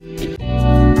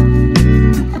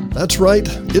That's right,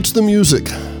 it's the music.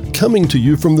 Coming to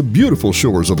you from the beautiful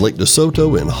shores of Lake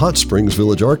DeSoto in Hot Springs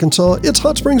Village, Arkansas, it's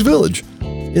Hot Springs Village.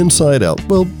 Inside Out,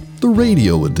 well, the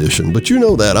radio edition, but you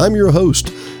know that. I'm your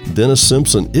host, Dennis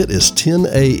Simpson. It is 10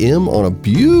 a.m. on a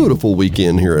beautiful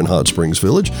weekend here in Hot Springs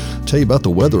Village. Tell you about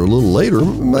the weather a little later.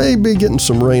 Maybe getting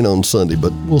some rain on Sunday,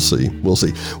 but we'll see.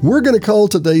 We're going to call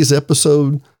today's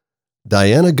episode,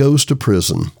 Diana Goes to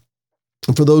Prison.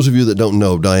 And for those of you that don't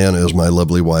know, Diana is my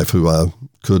lovely wife who I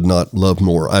could not love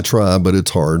more. I try, but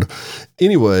it's hard.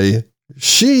 Anyway,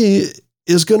 she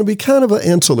is going to be kind of an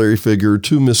ancillary figure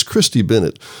to Miss Christy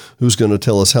Bennett, who's going to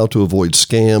tell us how to avoid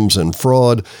scams and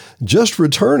fraud, just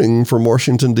returning from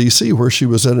Washington, D.C., where she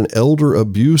was at an elder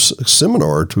abuse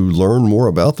seminar to learn more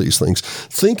about these things,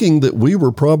 thinking that we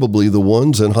were probably the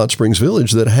ones in Hot Springs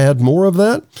Village that had more of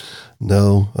that.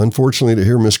 No, unfortunately, to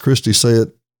hear Miss Christy say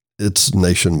it, it's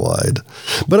nationwide.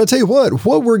 But I tell you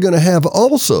what we're going to have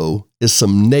also is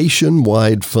some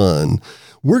nationwide fun.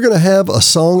 We're going to have a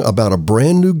song about a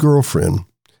brand new girlfriend,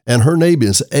 and her name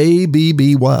is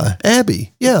A-B-B-Y,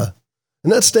 Abby, yeah.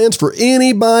 And that stands for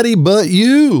Anybody But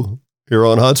You, here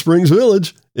on Hot Springs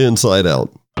Village, Inside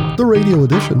Out, the radio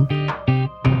edition.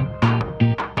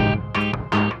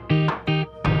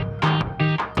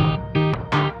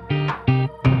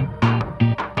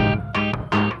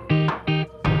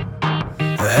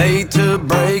 I hate to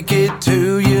break it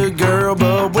to you, girl,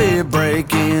 but we're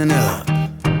breaking up.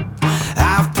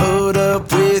 I've put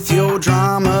up with your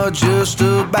drama just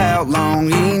about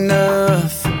long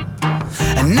enough.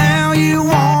 And now you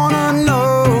wanna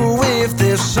know if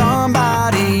there's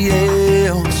somebody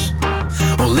else.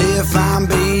 Well, if I'm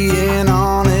being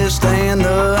honest, and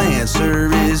the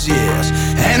answer is yes.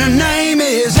 And her name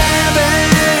is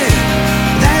Abby.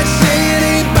 That's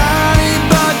anybody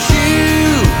but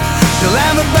you. She'll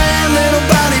have a bad little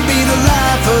body, be the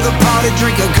life of the party,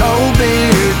 drink a cold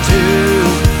beer too.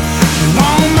 She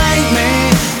won't make me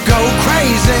go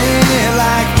crazy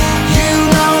like you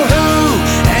know who.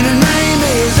 And her name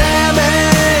is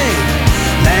Abby.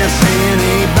 That's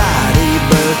anybody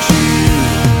but you.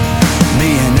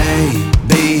 Me and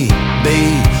A-B-B-Y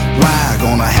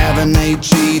gonna have an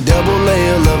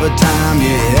H-E-double-L of a time,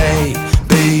 yeah.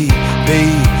 A-B-B-Y,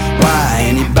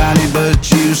 anybody but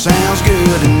you sounds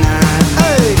good tonight.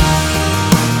 Hey!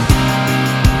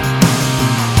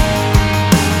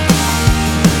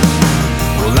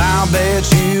 Well, I'll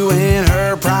bet you and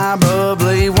her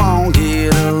probably won't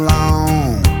get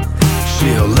along.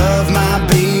 She'll love my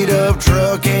beat-up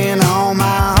truck and all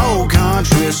my old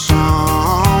country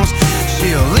songs.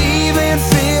 She'll even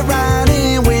fit right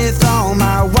in with all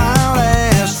my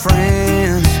wild-ass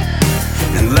friends.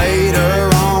 And later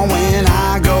on when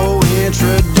I go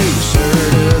introduce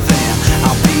her to them,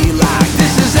 I'll be like,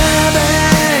 this is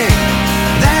Abby.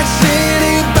 That's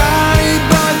anybody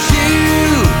but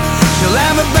you. She'll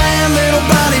have a bad little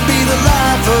body, be the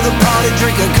life of the party,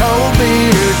 drink a cold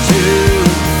beer too.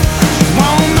 She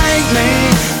won't make me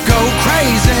go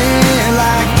crazy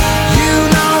like you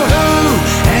know who.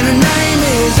 And her name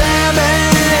is Abby.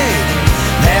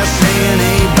 That's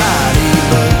anybody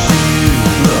but you.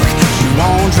 Look, she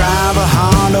won't drive a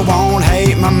Honda, won't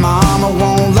hate my mama,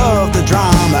 won't love the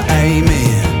drama,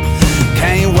 amen.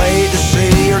 Can't wait to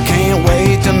see her, can't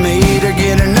wait to meet her,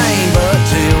 get her name, but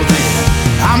till then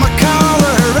I'ma call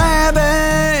her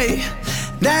Abby.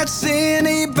 That's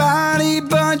anybody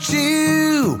but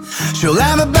you. She'll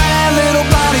have a bad little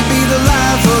body, be the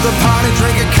life of the party,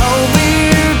 drink a cold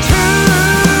beer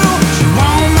too. She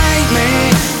won't make me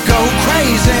go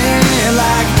crazy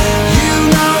like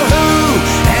you know who.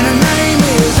 And her name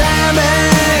is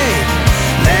Abby.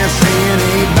 That's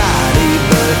anybody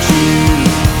but you.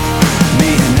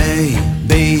 Me and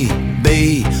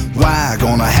A-B-B-Y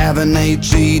gonna have an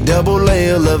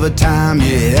H-E-double-L of a time,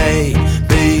 yeah.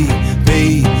 A-B-B-Y,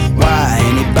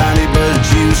 anybody but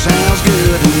you sounds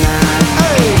good tonight.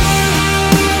 Hey!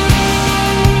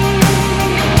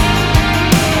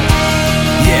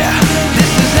 Yeah,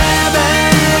 this is Abby.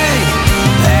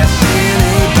 That's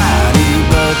anybody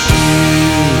but you.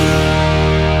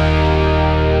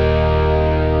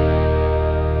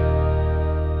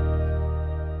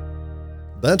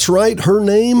 That's right, her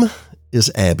name is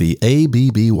Abby,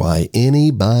 A-B-B-Y,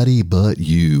 anybody but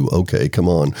you. Okay, come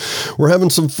on. We're having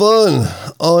some fun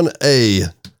on a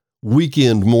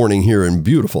weekend morning here in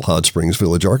beautiful Hot Springs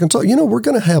Village, Arkansas. You know, we're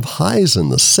going to have highs in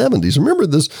the 70s. Remember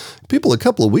this, people, a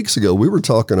couple of weeks ago, we were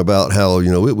talking about how,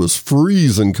 you know, it was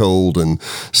freezing cold and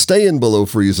staying below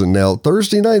freezing. Now,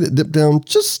 Thursday night, it dipped down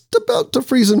just about to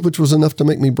freezing, which was enough to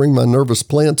make me bring my nervous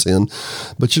plants in.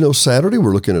 But, you know, Saturday,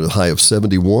 we're looking at a high of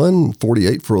 71,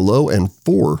 48 for a low, and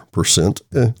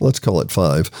 4%, let's call it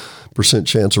 5%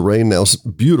 chance of rain. Now, it's a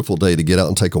beautiful day to get out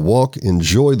and take a walk.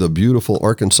 Enjoy the beautiful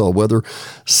Arkansas weather.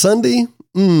 Sunday,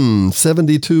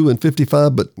 72 and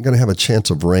 55, but going to have a chance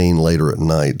of rain later at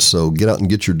night. So get out and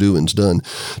get your doings done.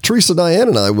 Teresa, Diane,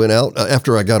 and I went out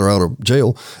after I got her out of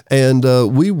jail, and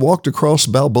we walked across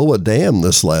Balboa Dam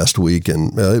this last week.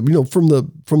 And, you know, from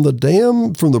the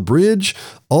dam, from the bridge,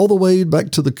 all the way back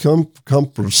to the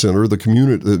Commerce Center,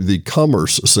 the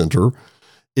Commerce Center,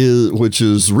 which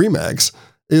is Remax,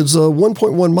 is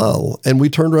 1.1 mile. And we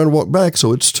turned around and walked back,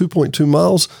 so it's 2.2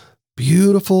 miles.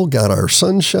 Beautiful, got our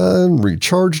sunshine,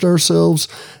 recharged ourselves.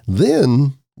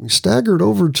 Then we staggered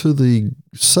over to the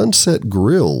Sunset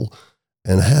Grill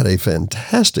and had a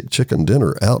fantastic chicken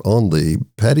dinner out on the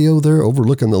patio there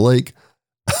overlooking the lake.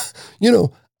 You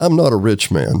know, I'm not a rich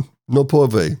man. No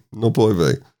pueve.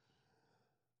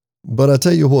 But I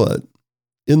tell you what,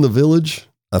 in the village,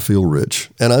 I feel rich.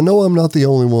 And I know I'm not the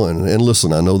only one. And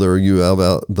listen, I know there are you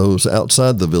out those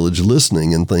outside the village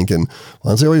listening and thinking,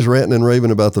 why is he always ranting and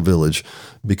raving about the village?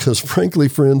 Because frankly,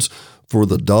 friends, for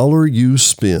the dollar you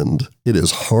spend, it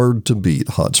is hard to beat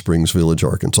Hot Springs Village,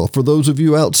 Arkansas. For those of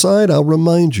you outside, I'll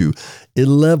remind you,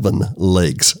 11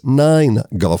 lakes, 9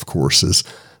 golf courses,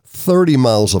 30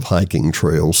 miles of hiking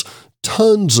trails,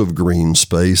 tons of green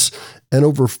space, and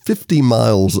over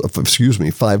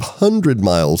 500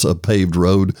 miles of paved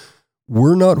road.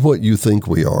 We're not what you think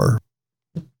we are.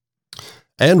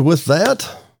 And with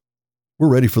that, we're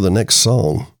ready for the next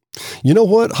song. You know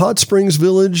what? Hot Springs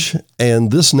Village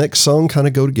and this next song kind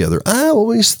of go together. I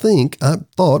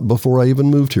thought before I even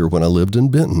moved here when I lived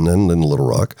in Benton and in Little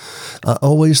Rock, I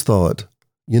always thought,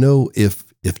 you know, if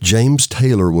James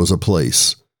Taylor was a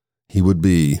place, he would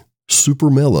be super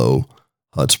mellow,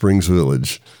 Hot Springs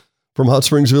Village. From Hot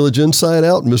Springs Village Inside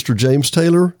Out, Mr. James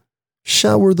Taylor,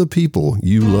 shower the people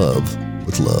you love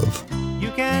with love.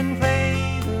 You can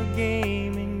play the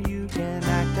game and you can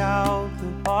act out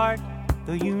the part,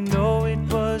 though you know it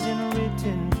wasn't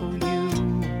written for you.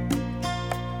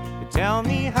 But tell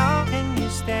me, how can you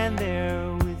stand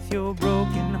there with your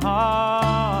broken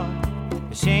heart,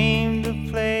 ashamed of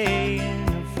playing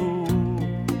a fool?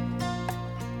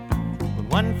 But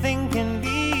one thing can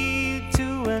lead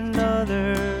to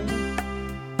another.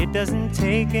 It doesn't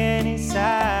take any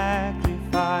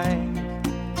sacrifice.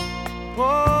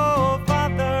 Whoa,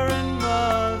 father and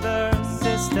mother,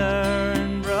 sister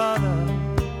and brother,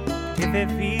 if it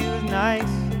feels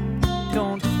nice,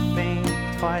 don't think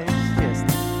twice. Just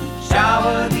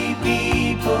shower the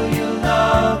people you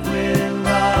love with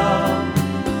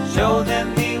love. Show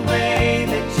them the way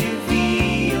that you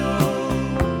feel.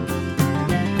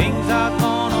 Things are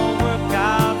gonna work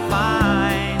out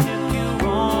fine if you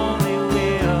only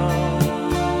will.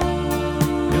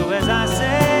 Do as I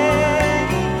say,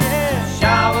 yeah.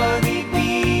 Shower the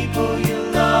people you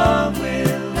love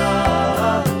with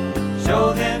love.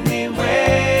 Show them the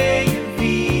way you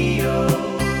feel.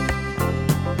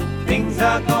 Things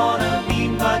are gonna be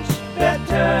much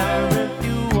better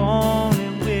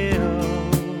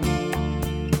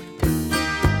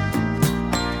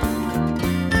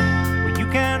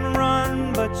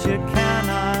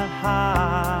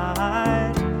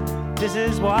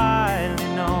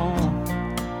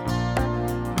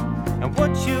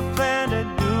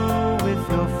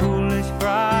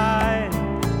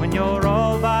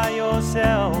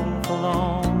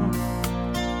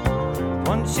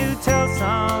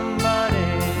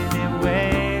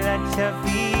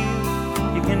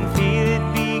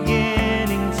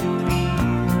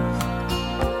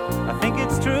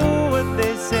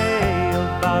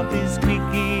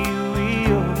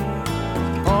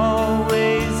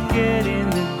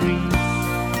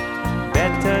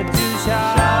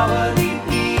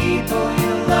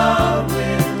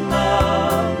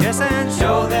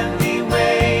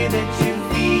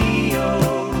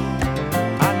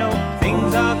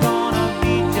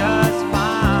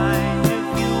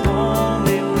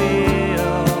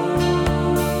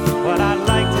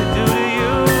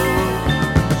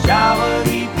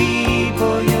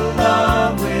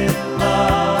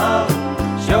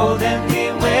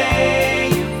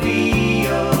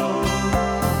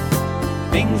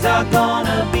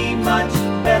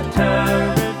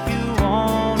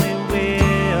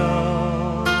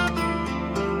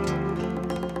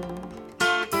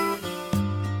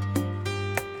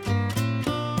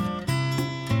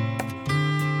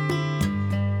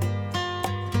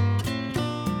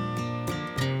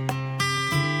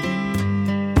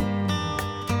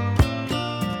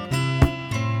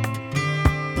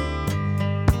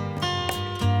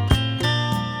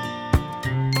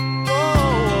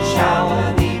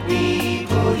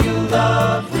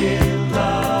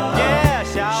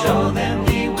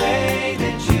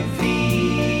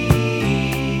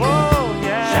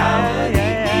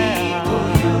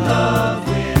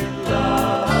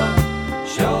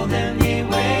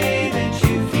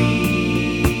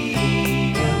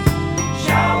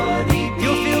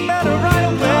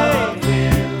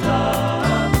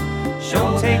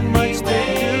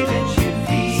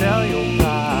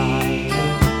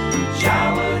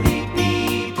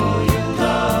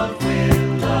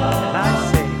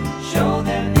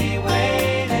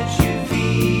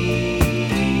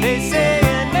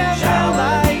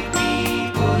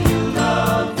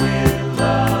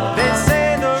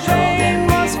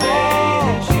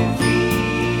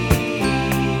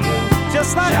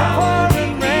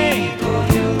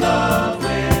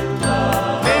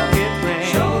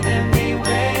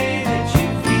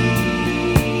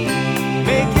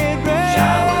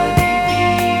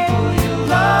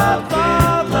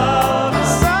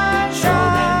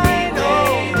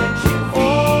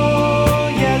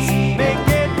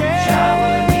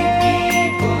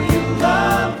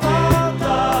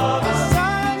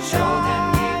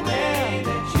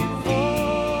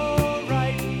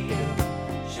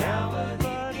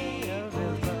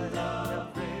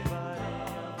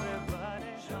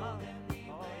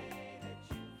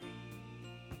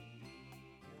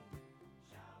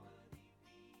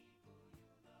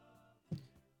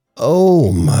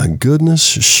Oh my goodness,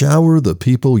 shower the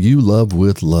people you love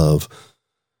with love.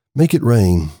 Make it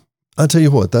rain. I tell you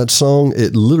what, that song,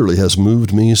 it literally has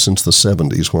moved me since the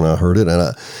 70s when I heard it.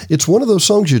 And it's one of those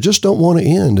songs you just don't want to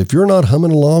end. If you're not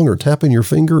humming along or tapping your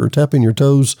finger or tapping your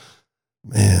toes,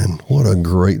 man, what a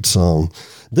great song.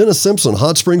 Dennis Simpson,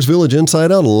 Hot Springs Village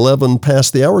Inside Out, 11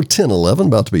 past the hour, 10:11,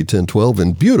 about to be 10:12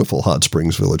 in beautiful Hot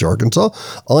Springs Village, Arkansas,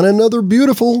 on another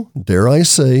beautiful, dare I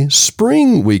say,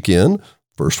 spring weekend.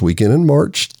 First weekend in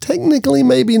March. Technically,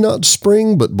 maybe not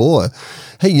spring, but boy,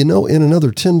 hey, you know, in another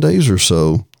 10 days or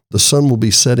so, the sun will be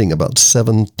setting about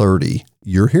 7:30.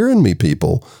 You're hearing me,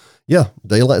 people. Yeah,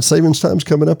 daylight savings time's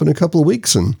coming up in a couple of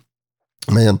weeks, and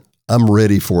man, I'm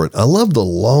ready for it. I love the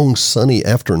long, sunny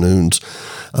afternoons.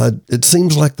 It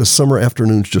seems like the summer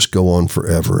afternoons just go on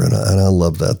forever, and I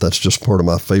love that. That's just part of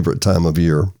my favorite time of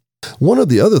year. One of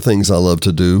the other things I love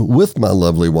to do with my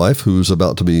lovely wife, who's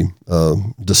about to be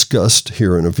discussed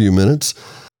here in a few minutes,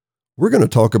 we're going to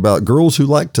talk about girls who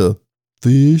like to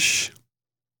fish.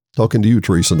 Talking to you,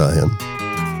 Teresa Diane.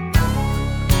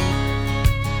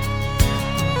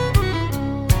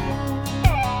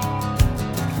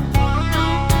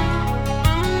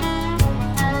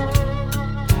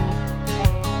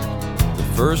 The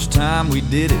first time we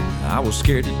did it, I was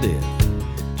scared to death.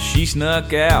 She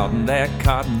snuck out in that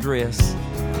cotton dress,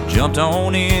 jumped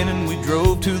on in and we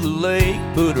drove to the lake,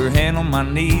 put her hand on my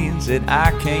knee and said,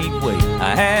 I can't wait.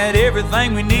 I had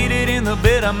everything we needed in the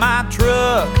bed of my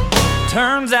truck.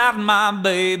 Turns out my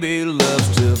baby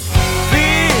loves to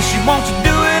fish. She wants to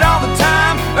do it all the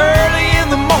time, early in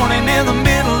the morning, in the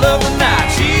middle of the night.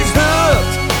 She's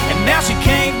hooked and now she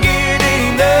can't get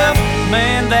enough.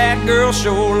 Man, that girl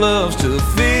sure loves to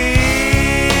fish.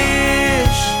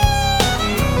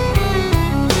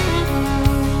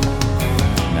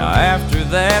 Now after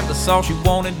that, that's all she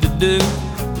wanted to do.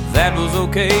 That was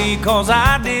okay, cause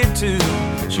I did too.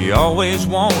 She always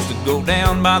wants to go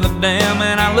down by the dam,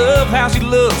 and I love how she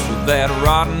looks with that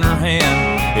rod in her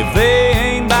hand. If they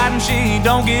ain't biting, she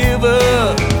don't give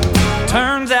up.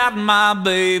 Turns out my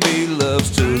baby loves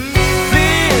to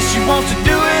fish. She wants to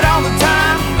do it all the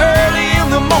time, early in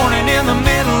the morning, in the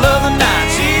middle of the night.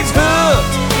 She's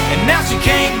hooked, and now she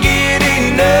can't get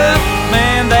enough.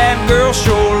 Man, that girl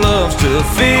sure loves to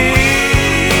fish.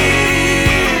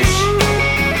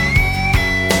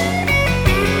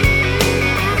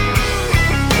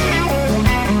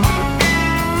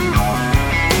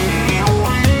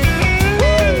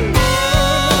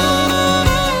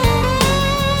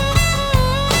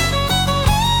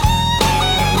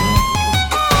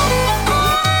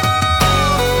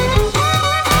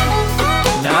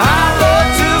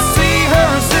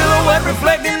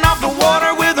 Reflecting off the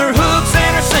water with her hooks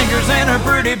and her sinkers and her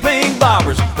pretty pink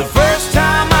bobbers. The first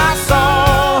time I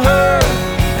saw her,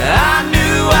 I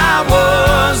knew I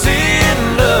was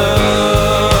in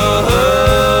love.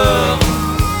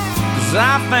 'Cause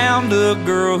I found a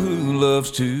girl who loves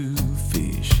to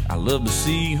fish. I love to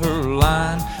see her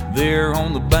lying there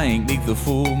on the bank beneath the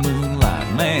full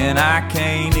moonlight. Man, I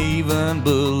can't even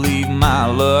believe my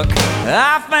luck.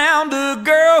 I found a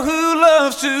girl who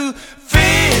loves to fish.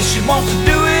 She wants to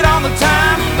do it all the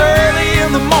time, early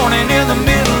in the morning, in the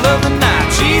middle of the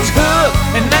night. She's hooked,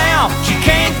 and now she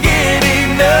can't get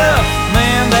enough.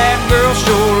 Man, that girl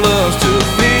sure loves to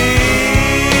fish.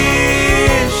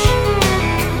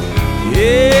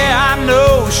 Yeah, I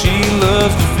know she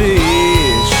loves to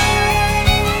fish.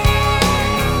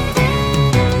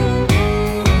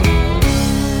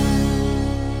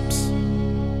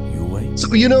 You wait.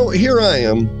 So, you know, here I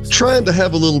am trying to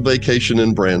have a little vacation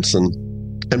in Branson,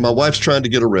 and my wife's trying to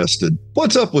get arrested.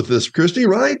 What's up with this, Christy,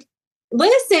 right?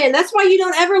 Listen, that's why you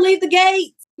don't ever leave the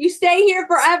gate. You stay here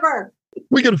forever.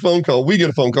 We get a phone call.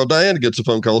 Diana gets a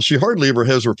phone call. She hardly ever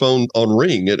has her phone on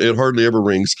ring. It hardly ever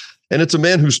rings. And it's a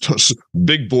man who's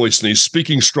big voice, and he's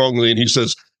speaking strongly, and he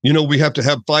says, you know, we have to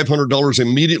have $500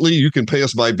 immediately. You can pay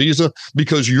us by Visa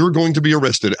because you're going to be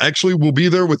arrested. Actually, we'll be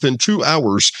there within 2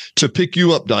 hours to pick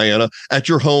you up, Diana, at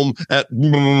your home at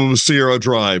Sierra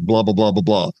Drive, blah, blah, blah, blah,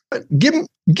 blah. Give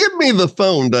me the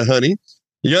phone, honey.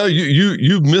 Yeah,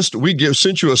 you've missed.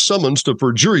 Sent you a summons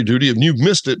for jury duty, and you've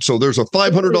missed it. So there's a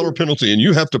 $500 penalty, and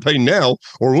you have to pay now,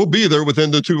 or we'll be there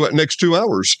within the next 2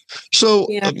 hours. So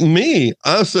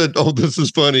I said, "Oh, this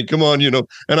is funny. Come on, you know."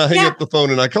 And I hang up the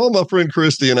phone, and I call my friend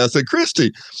Christy, and I said,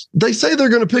 "Christy, they say they're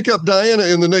going to pick up Diana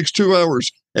in the next 2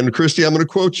 hours." And Christy, I'm going to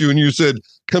quote you, and you said,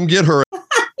 "Come get her."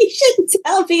 You shouldn't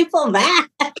tell people that.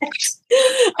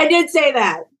 I did say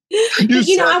that. You But, I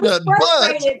said was that, but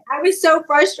frustrated. I was so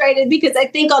frustrated because I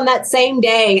think on that same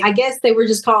day, I guess they were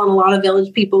just calling a lot of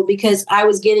village people because I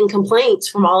was getting complaints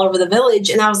from all over the village.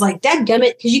 And I was like,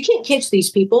 dadgummit, because you can't catch these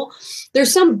people.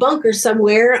 There's some bunker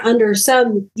somewhere under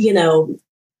some, I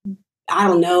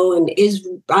don't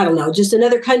know, just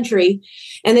another country.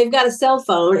 And they've got a cell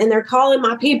phone and they're calling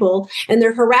my people and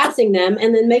they're harassing them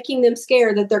and then making them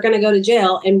scared that they're going to go to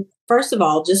jail. And first of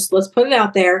all, just let's put it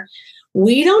out there.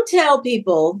 We don't tell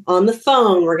people on the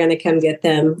phone we're going to come get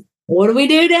them. What do we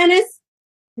do, Dennis?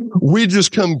 we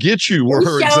just come get you were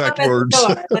her Show exact up at the words.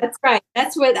 door. That's right.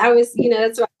 That's what I was,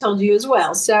 that's what I told you as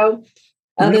well. So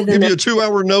other We'll than give you a that,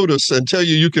 2-hour notice and tell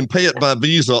you can pay it by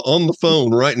Visa on the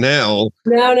phone right now.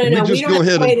 no. We We just don't go have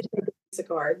ahead a way and to take a Visa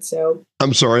card. So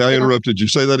I'm sorry, I interrupted you.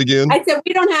 Say that again. I said,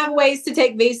 we don't have ways to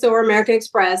take Visa or American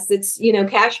Express. It's,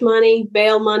 cash money,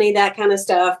 bail money, that kind of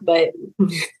stuff. But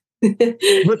But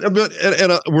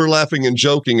we're laughing and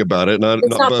joking about it, not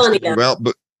not busting funny, you though. out.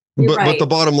 But You're but right. the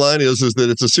bottom line is that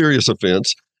it's a serious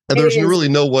offense, and It there's is. really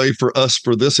no way for us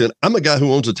for this. And I'm a guy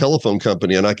who owns a telephone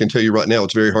company, and I can tell you right now,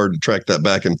 it's very hard to track that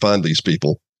back and find these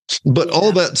people. But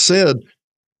all that said,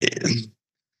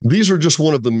 these are just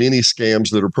one of the many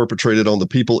scams that are perpetrated on the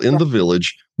people in the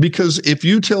village. Because if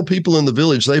you tell people in the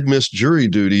village they've missed jury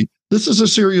duty, this is a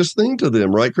serious thing to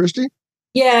them, right, Christy?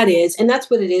 Yeah, it is. And that's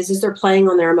what it is they're playing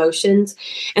on their emotions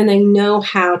and they know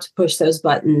how to push those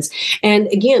buttons. And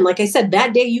again, like I said,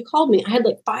 that day you called me, I had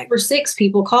like 5 or 6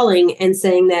 people calling and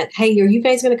saying that, hey, are you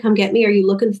guys going to come get me? Are you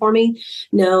looking for me?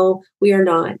 No, we are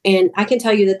not. And I can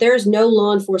tell you that there is no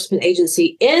law enforcement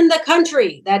agency in the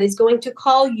country that is going to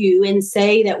call you and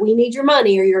say that we need your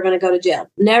money or you're going to go to jail.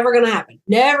 Never going to happen.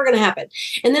 Never going to happen.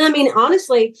 And then,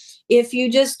 honestly, if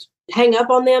you just hang up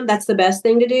on them, that's the best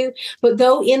thing to do. But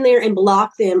go in there and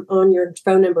block them on your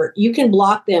phone number. You can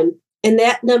block them and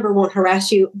that number won't harass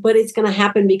you, but it's going to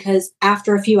happen because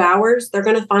after a few hours, they're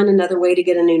going to find another way to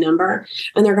get a new number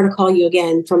and they're going to call you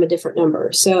again from a different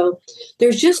number. So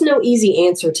there's just no easy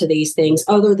answer to these things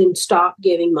other than stop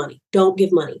giving money. Don't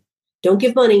give money. Don't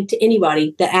give money to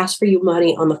anybody that asks for you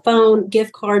money on the phone,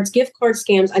 gift card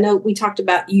scams. I know we talked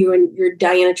about you and your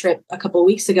Diana trip a couple of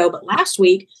weeks ago, but last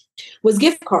week was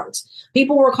gift cards.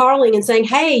 People were calling and saying,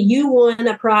 hey, you won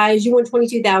a prize. You won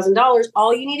 $22,000.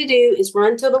 All you need to do is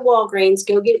run to the Walgreens,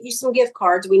 go get you some gift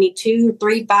cards. We need $200,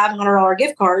 $300, $500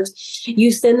 gift cards.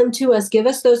 You send them to us. Give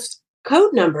us those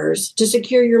code numbers to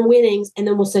secure your winnings, and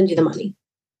then we'll send you the money.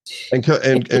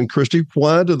 And Christy,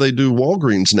 why do they do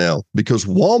Walgreens now? Because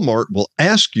Walmart will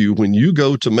ask you when you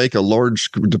go to make a large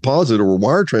deposit or a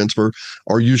wire transfer,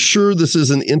 are you sure this is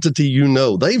an entity you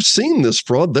know? They've seen this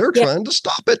fraud. They're trying to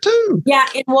stop it too. Yeah,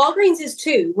 and Walgreens is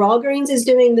too. Walgreens is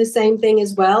doing the same thing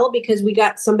as well because we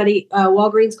got somebody,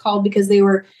 Walgreens called because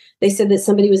they said that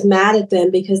somebody was mad at them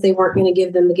because they weren't going to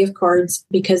give them the gift cards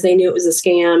because they knew it was a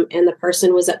scam and the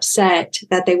person was upset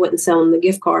that they wouldn't sell them the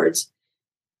gift cards.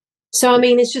 So,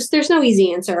 it's just, there's no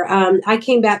easy answer. I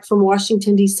came back from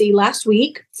Washington, D.C. last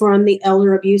week from the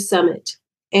Elder Abuse Summit.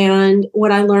 And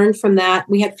what I learned from that,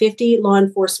 we had 50 law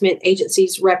enforcement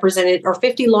agencies represented, or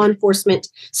 50 law enforcement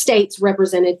states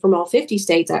represented from all 50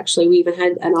 states, actually. We even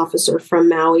had an officer from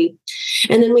Maui.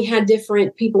 And then we had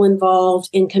different people involved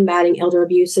in combating elder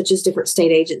abuse, such as different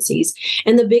state agencies.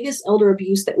 And the biggest elder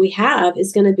abuse that we have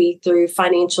is going to be through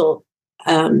financial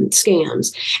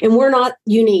scams. And we're not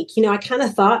unique. I kind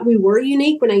of thought we were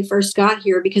unique when I first got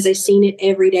here because I seen it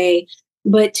every day.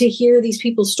 But to hear these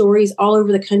people's stories all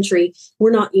over the country, we're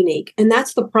not unique. And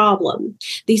that's the problem.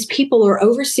 These people are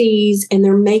overseas and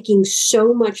they're making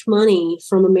so much money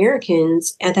from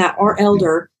Americans that are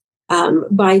elder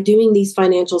by doing these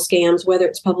financial scams, whether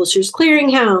it's Publishers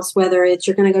Clearinghouse, whether it's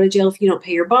you're going to go to jail if you don't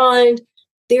pay your bond.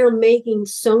 They're making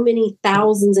so many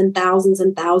thousands and thousands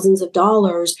and thousands of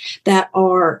dollars that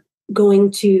are going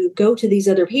to go to these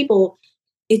other people.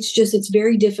 It's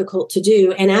very difficult to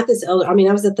do. And at this elder, I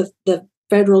was at the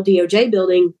federal DOJ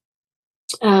building.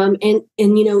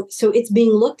 So it's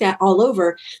being looked at all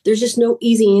over. There's just no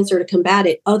easy answer to combat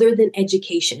it other than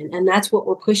education. And that's what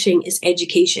we're pushing is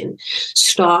education.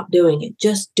 Stop doing it.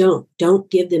 Just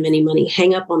don't give them any money.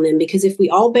 Hang up on them. Because if we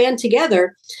all band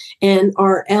together and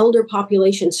our elder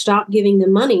population stop giving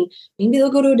them money, maybe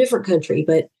they'll go to a different country.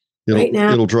 But right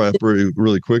now, it'll dry up really,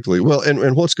 really quickly. Well,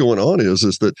 and what's going on is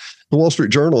that the Wall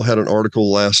Street Journal had an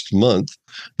article last month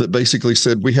that basically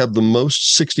said we have the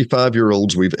most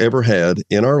 65-year-olds we've ever had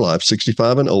in our life,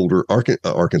 65 and older.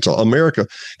 Arkansas, America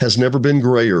has never been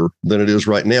grayer than it is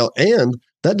right now. And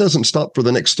That doesn't stop for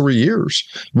the next 3 years.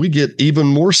 We get even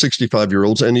more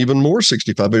 65-year-olds and even more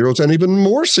 65-year-olds and even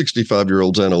more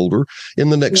 65-year-olds and older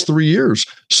in the next 3 years.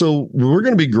 So we're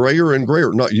going to be grayer and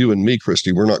grayer. Not you and me,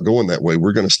 Christy. We're not going that way.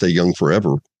 We're going to stay young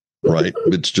forever, right?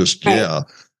 It's just, yeah.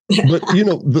 But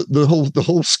the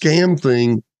whole scam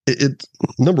thing, it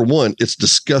number one, it's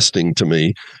disgusting to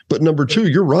me. But number two,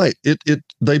 you're right.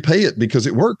 They pay it because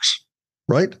it works,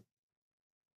 right?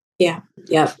 Yeah.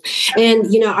 And,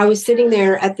 I was sitting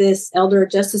there at this Elder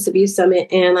Justice Abuse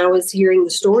Summit, and I was hearing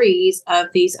the stories of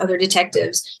these other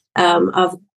detectives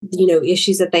of,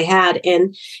 issues that they had.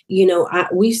 And,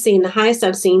 we've seen, the highest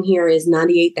I've seen here is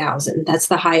 98,000. That's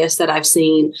the highest that I've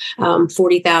seen,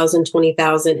 40,000,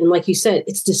 20,000. And like you said,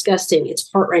 it's disgusting.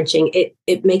 It's heart-wrenching.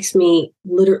 It makes me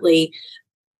literally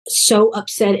so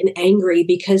upset and angry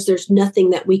because there's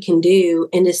nothing that we can do,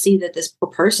 and to see that this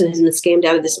poor person has been scammed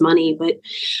out of this money. But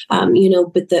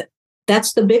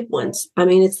that's the big ones. I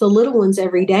mean, it's the little ones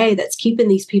every day that's keeping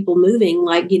these people moving,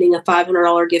 like getting a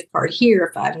 $500 gift card here,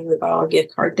 a $500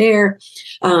 gift card there,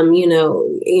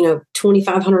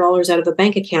 $2,500 out of a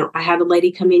bank account. I had a lady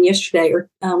come in yesterday or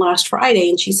last Friday,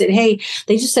 and she said, "Hey,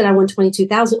 they just said I won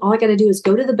 22,000. All I got to do is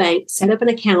go to the bank, set up an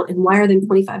account, and wire them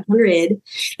 2,500,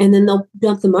 and then they'll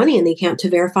dump the money in the account to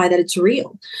verify that it's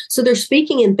real." So they're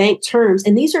speaking in bank terms,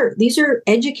 and these are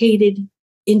educated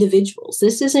individuals.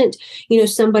 This isn't,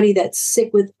 somebody that's sick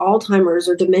with Alzheimer's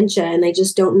or dementia and they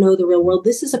just don't know the real world.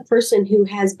 This is a person who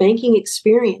has banking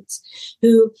experience,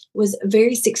 who was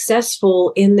very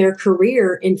successful in their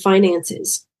career in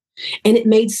finances. And it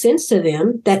made sense to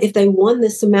them that if they won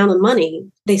this amount of money,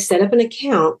 they set up an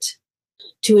account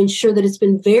to ensure that it's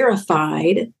been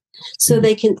verified so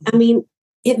they can,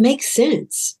 it makes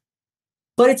sense.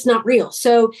 But it's not real.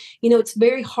 So, it's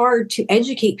very hard to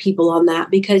educate people on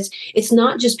that, because it's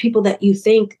not just people that you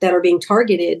think that are being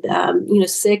targeted,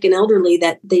 sick and elderly,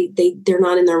 that they're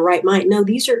not in their right mind. No,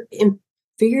 these are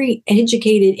very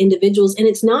educated individuals. And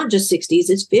it's not just 60s,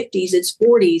 it's 50s, it's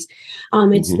 40s,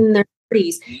 it's in their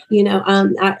 30s.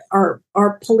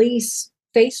 Our police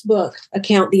Facebook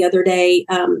account the other day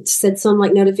said some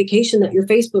notification that your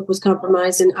Facebook was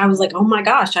compromised. And I was like, oh my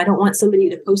gosh, I don't want somebody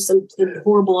to post something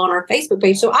horrible on our Facebook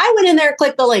page. So I went in there and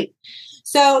clicked the link.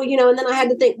 So, and then I had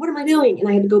to think, what am I doing? And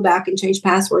I had to go back and change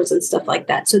passwords and stuff like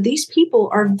that. So these people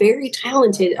are very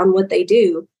talented on what they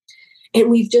do. And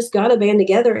we've just got to band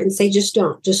together and say, just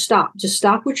stop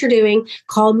what you're doing.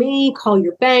 Call me, call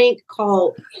your bank,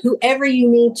 call whoever you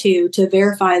need to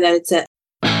verify that it's a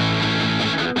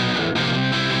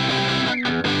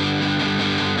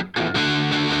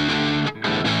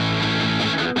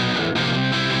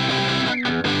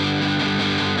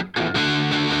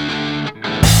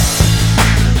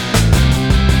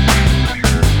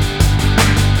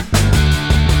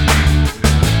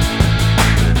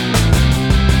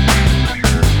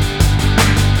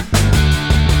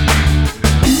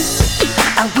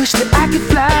I wish that I could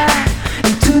fly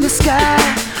into the sky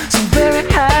so very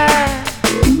high,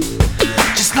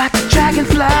 just like a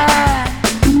dragonfly.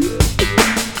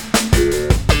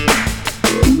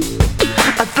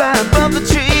 I'd fly above the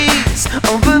trees,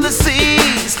 over the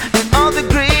seas, in all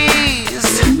degrees,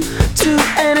 to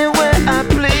anywhere I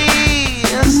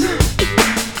please.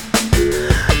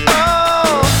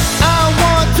 Oh, I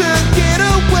want to get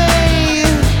away.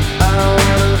 I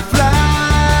want to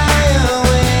fly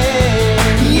away.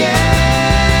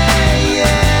 Yeah,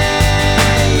 yeah.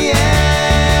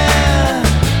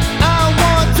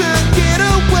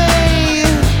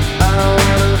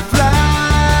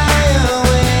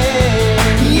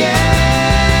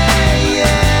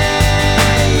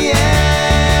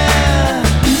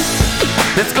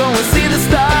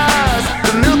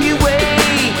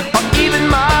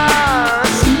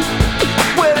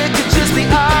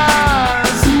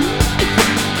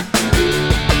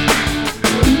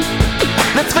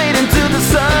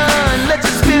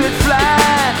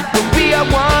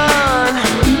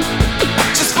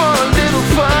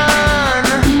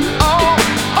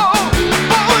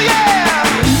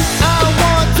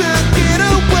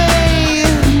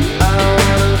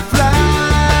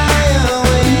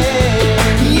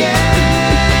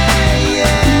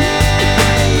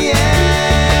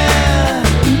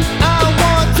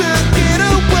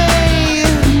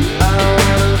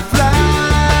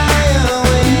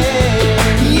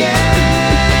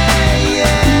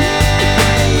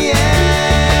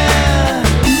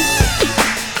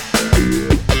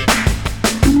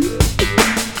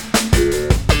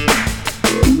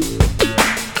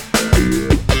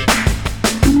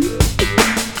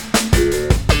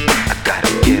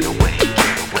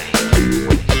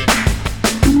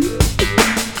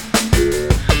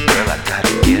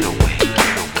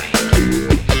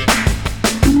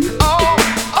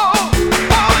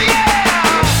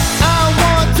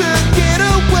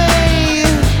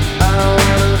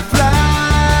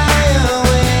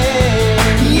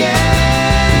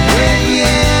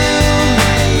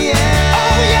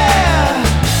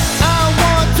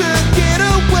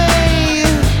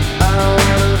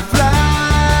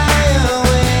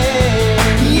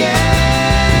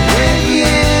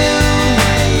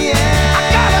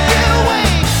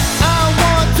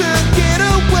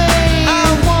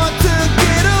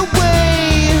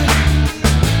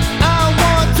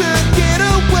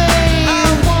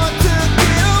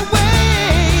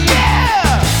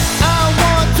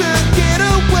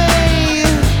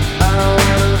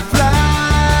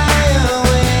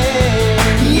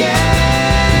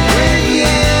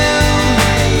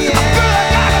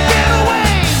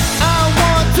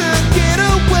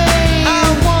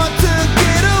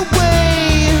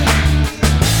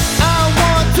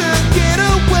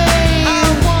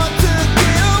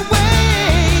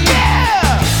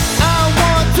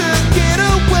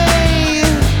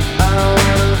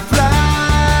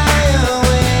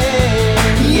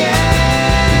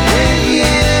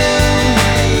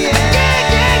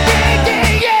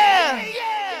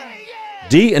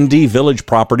 D&D Village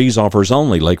Properties offers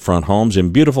only lakefront homes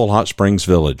in beautiful Hot Springs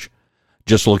Village.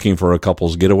 Just looking for a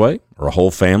couple's getaway or a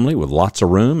whole family with lots of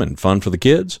room and fun for the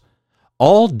kids?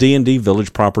 All D&D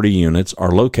Village property units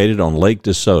are located on Lake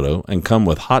DeSoto and come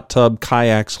with hot tub,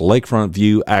 kayaks, lakefront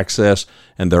view access,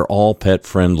 and they're all pet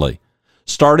friendly.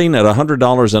 Starting at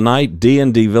 $100 a night,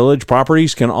 D&D Village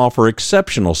properties can offer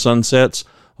exceptional sunsets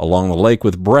along the lake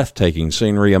with breathtaking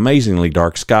scenery, amazingly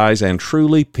dark skies, and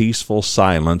truly peaceful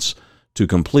silence to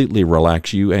completely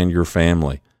relax you and your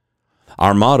family.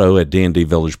 Our motto at D&D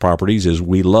Village Properties is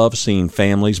we love seeing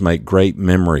families make great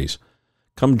memories.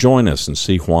 Come join us and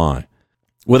see why.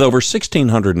 With over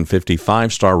 1,650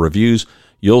 five-star reviews,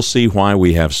 you'll see why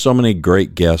we have so many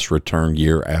great guests return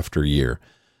year after year.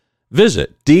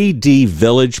 Visit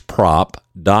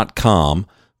ddvillageprop.com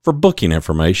for booking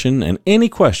information and any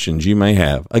questions you may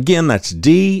have. Again, that's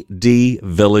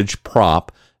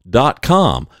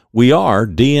ddvillageprop.com. We are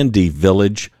D&D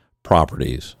Village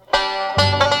Properties.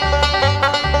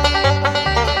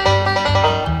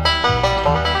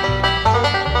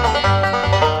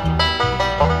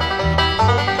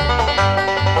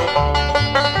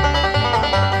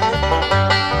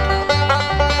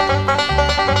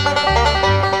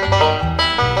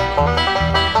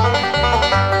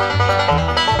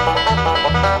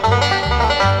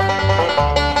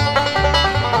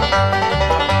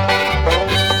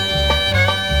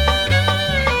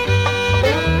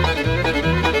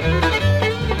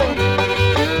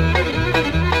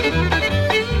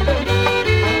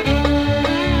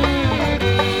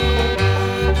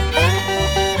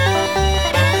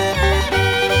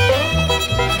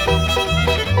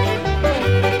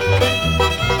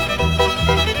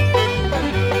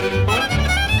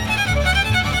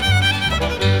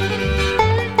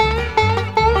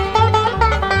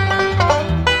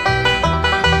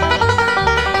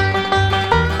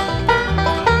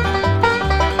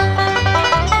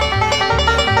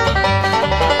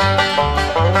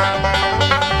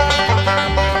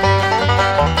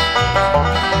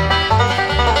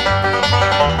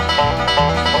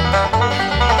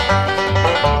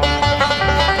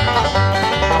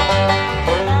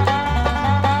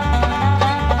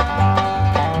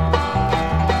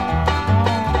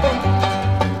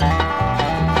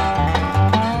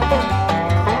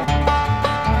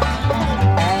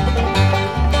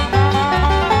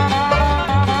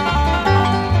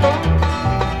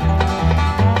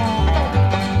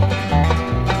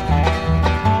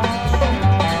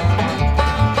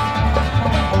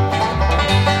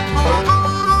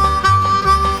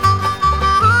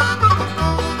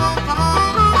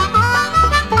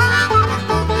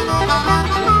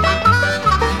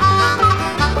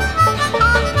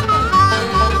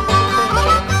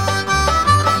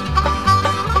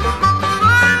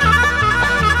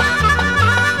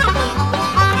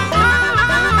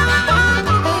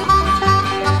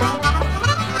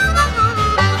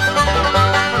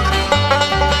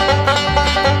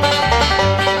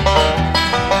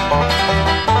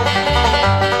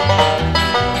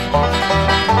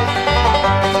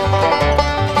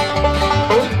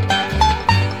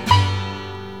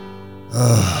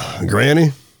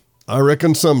 Granny, I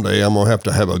reckon someday I'm going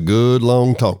to have a good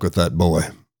long talk with that boy.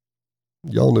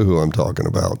 Y'all know who I'm talking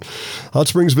about. Hot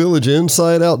Springs Village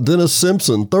Inside Out, Dennis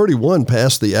Simpson, 31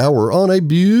 past the hour on a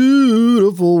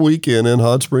beautiful weekend in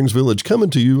Hot Springs Village, coming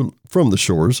to you from the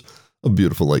shores of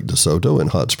beautiful Lake DeSoto in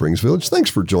Hot Springs Village. Thanks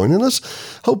for joining us.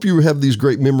 Hope you have these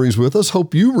great memories with us.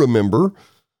 Hope you remember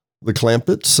the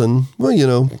Clampetts and, well, you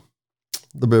know,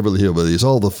 the Beverly Hillbillies,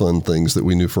 all the fun things that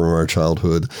we knew from our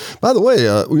childhood. By the way,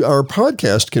 our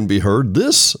podcast can be heard,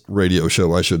 this radio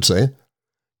show, I should say,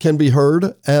 can be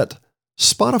heard at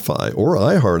Spotify or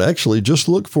iHeart. Actually, just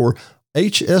look for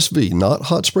HSV, not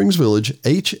Hot Springs Village,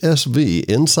 HSV,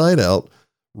 Inside Out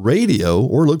Radio,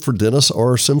 or look for Dennis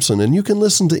R. Simpson, and you can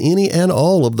listen to any and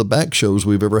all of the back shows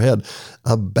we've ever had,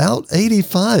 about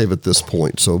 85 at this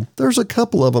point. So there's a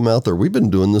couple of them out there. We've been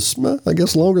doing this, I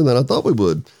guess, longer than I thought we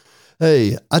would.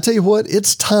 Hey, I tell you what,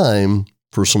 it's time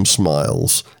for some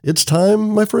smiles. It's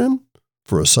time, my friend,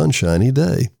 for a sunshiny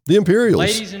day. The Imperials.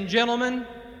 Ladies and gentlemen,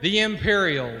 the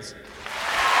Imperials.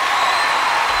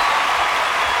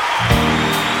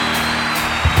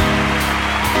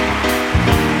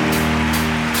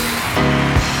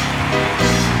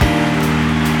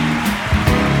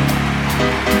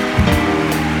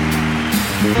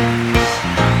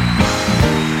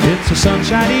 It's a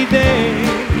sunshiny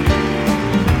day.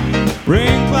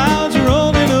 Rain clouds are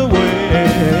rolling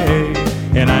away,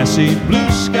 and I see blue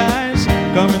skies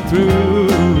coming through.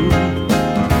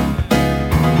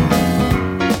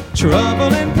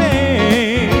 Trouble and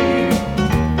pain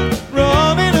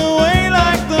rolling away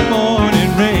like the morning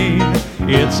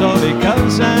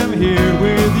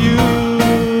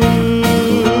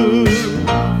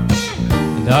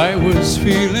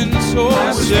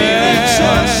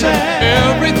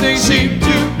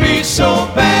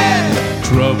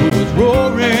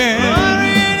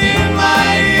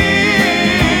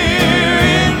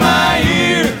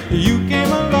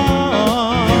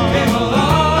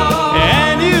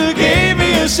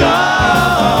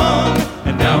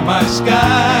my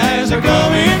skies are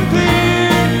coming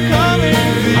clear, coming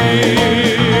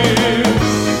clear.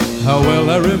 How well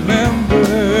I remember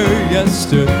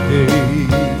yesterday.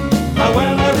 How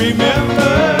well I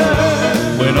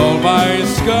remember when all my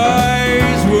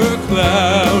skies were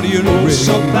cloudy and gray.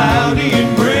 So cloudy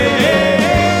and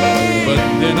gray. But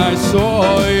then I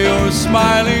saw your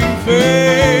smiling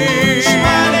face.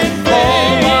 Smiling face.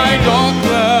 All my dark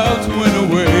clouds went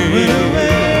away.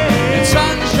 And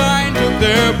sunshine took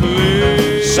their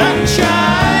place.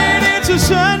 Sunshine, it's a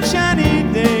sunshiny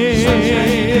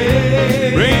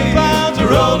day. Rain clouds are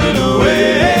rolling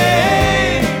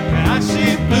away. And I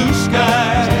see blue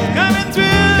skies coming through.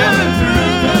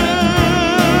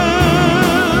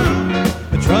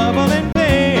 The trouble and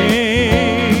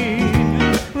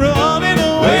pain rolling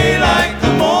away like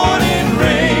the morning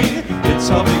rain. It's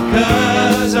all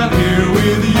because I'm here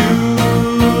with you.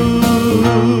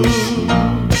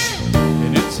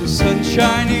 And it's a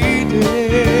sunshiny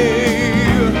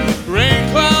day. Rain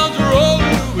clouds are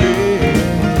rolling away.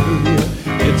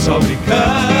 It's all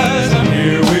because I'm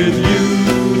here with you.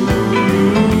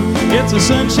 It's a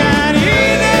sunshiny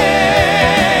day.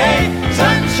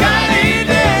 Sunshiny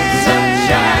day.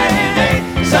 Sunshiny day.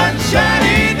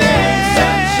 Sunshiny day.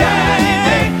 Sunshiny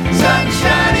day.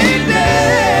 Sunshiny day.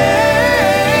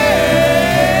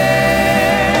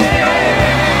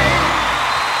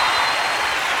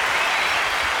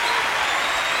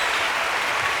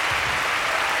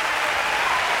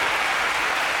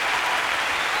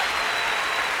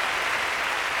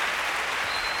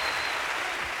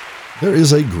 There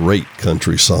is a great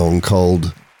country song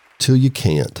called Till You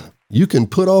Can't. You can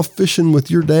put off fishing with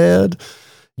your dad.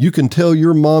 You can tell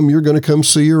your mom you're going to come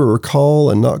see her or call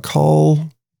and not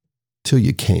call till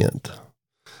you can't.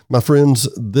 My friends,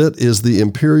 that is the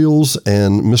Imperials,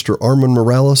 and Mr. Armand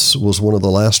Morales was one of the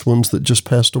last ones that just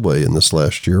passed away in this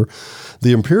last year.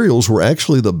 The Imperials were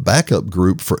actually the backup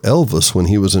group for Elvis when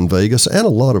he was in Vegas and a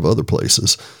lot of other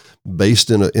places,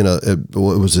 based in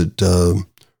what was it,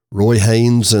 Roy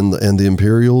Haynes and the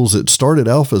Imperials. It started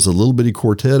off as a little bitty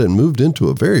quartet and moved into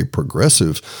a very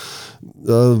progressive,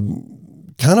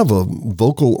 kind of a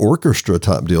vocal orchestra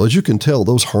type deal. As you can tell,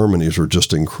 those harmonies are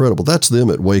just incredible. That's them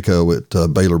at Waco at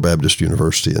Baylor Baptist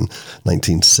University in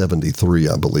 1973,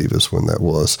 I believe is when that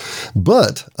was.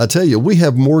 But I tell you, we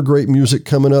have more great music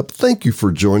coming up. Thank you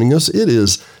for joining us. It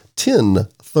is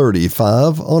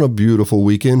 10:35 on a beautiful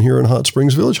weekend here in Hot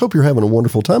Springs Village. Hope you're having a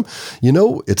wonderful time. You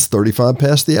know, it's 35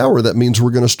 past the hour. That means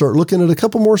we're going to start looking at a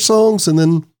couple more songs and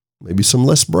then maybe some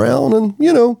Les Brown and,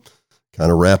 you know,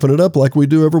 kind of wrapping it up like we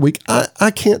do every week. I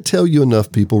can't tell you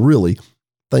enough, people, really.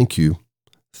 Thank you.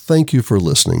 Thank you for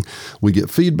listening. We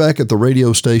get feedback at the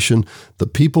radio station. The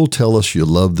people tell us you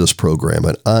love this program,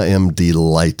 and I am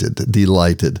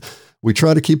delighted. We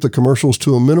try to keep the commercials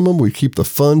to a minimum. We keep the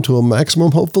fun to a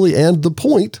maximum, hopefully. And the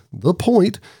point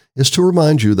is to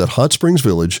remind you that Hot Springs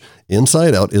Village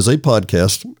Inside Out is a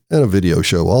podcast and a video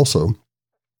show also.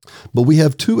 But we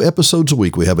have 2 episodes a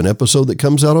week. We have an episode that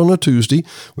comes out on a Tuesday.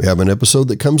 We have an episode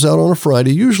that comes out on a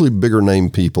Friday, usually bigger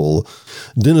name people.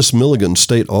 Dennis Milligan,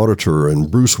 state auditor, and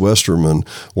Bruce Westerman,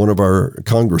 one of our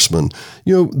congressmen.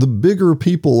 You know, the bigger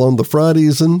people on the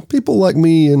Fridays and people like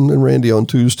me and Randy on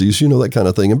Tuesdays, you know, that kind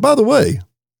of thing. And by the way,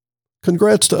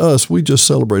 congrats to us. We just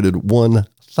celebrated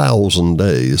 1,000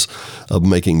 days of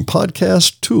making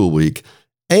podcasts 2 a week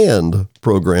and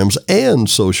programs and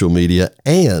social media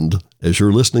and, as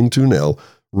you're listening to now,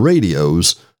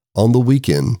 radios on the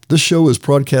weekend. This show is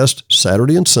broadcast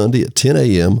Saturday and Sunday at 10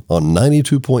 a.m. on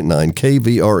 92.9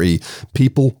 KVRE.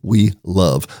 People we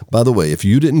love. By the way, if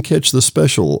you didn't catch the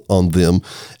special on them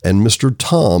and Mr.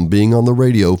 Tom being on the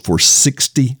radio for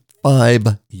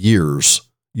 65 years,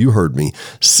 you heard me,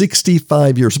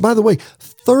 65 years. By the way,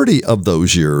 30 of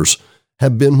those years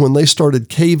have been when they started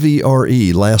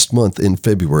KVRE last month in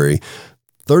February.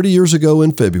 30 years ago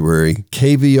in February,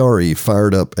 KVRE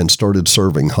fired up and started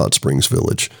serving Hot Springs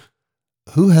Village.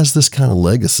 Who has this kind of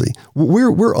legacy?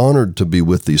 We're honored to be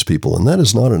with these people, and that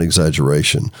is not an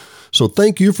exaggeration. So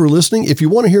thank you for listening. If you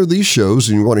want to hear these shows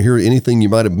and you want to hear anything you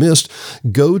might have missed,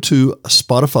 go to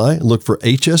Spotify, look for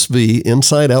HSV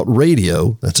Inside Out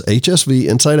Radio. That's HSV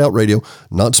Inside Out Radio,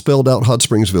 not spelled out Hot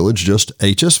Springs Village, just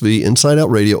HSV Inside Out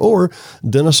Radio, or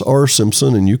Dennis R.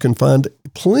 Simpson, and you can find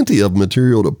plenty of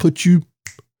material to put you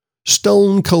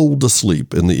stone cold to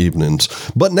sleep in the evenings.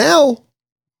 But now,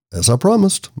 as I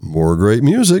promised, more great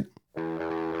music.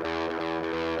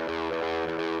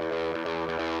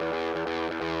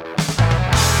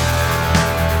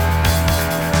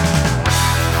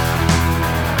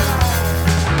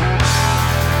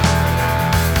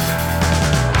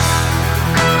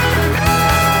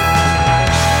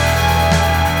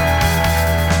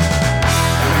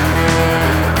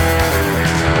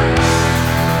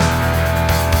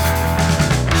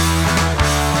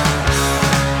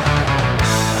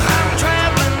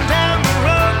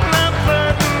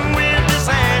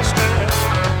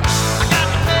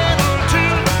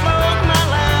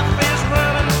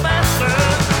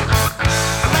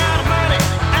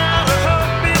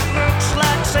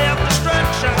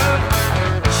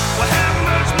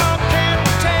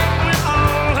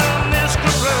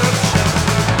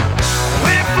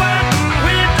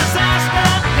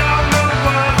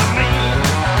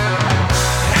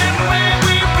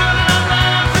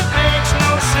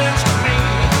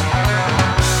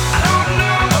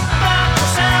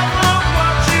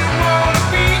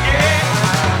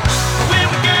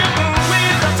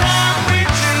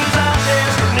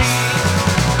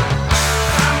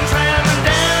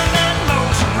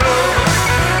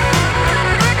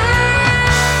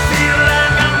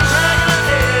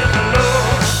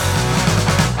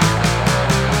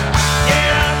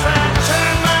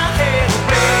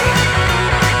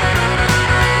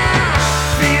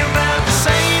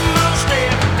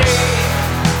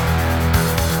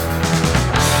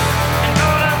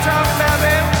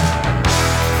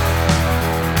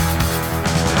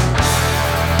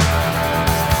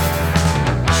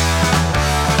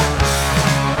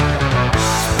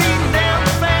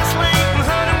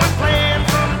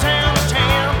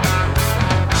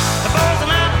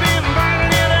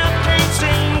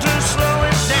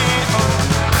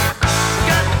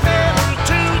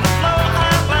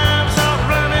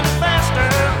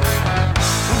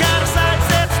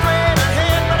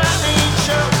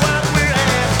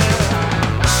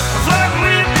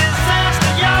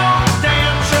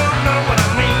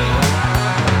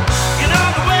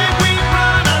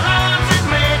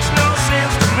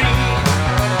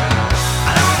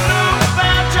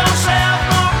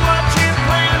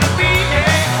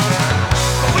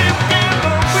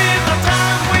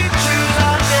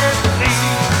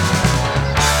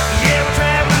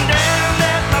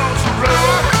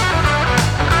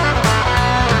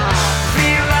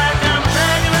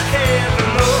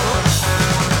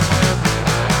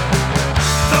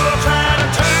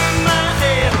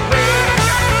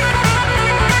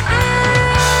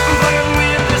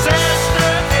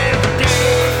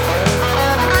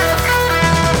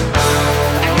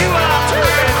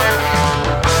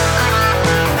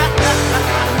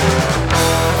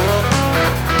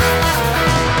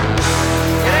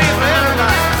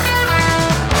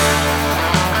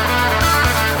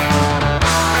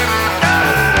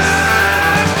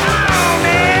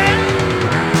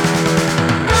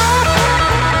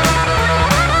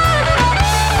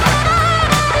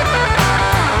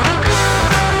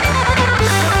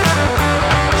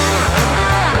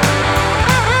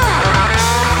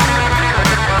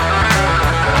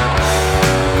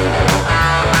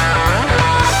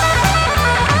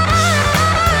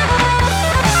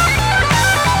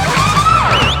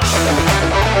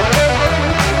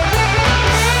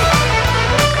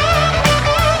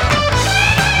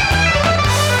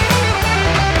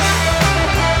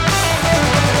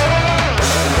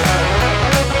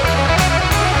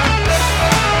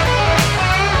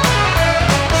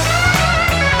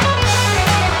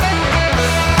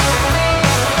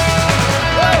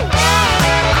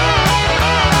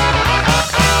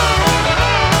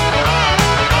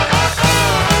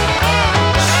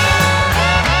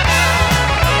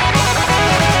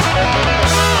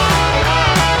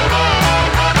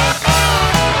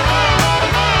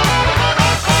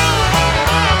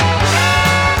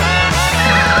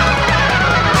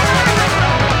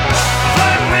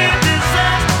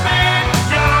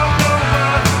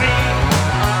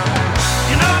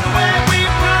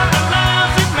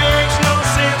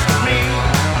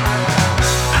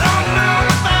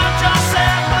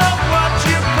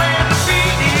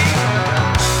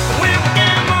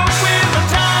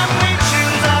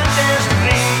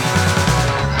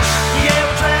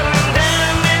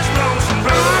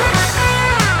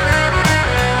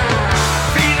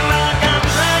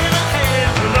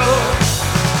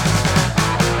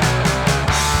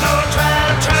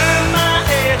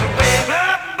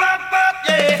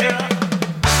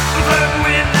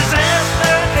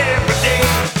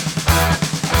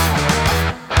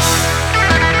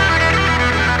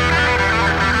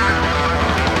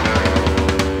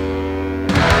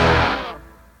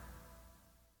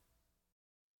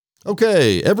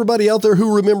 Okay, everybody out there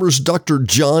who remembers Dr.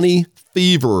 Johnny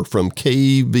Fever from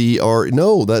KVR.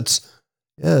 No, that's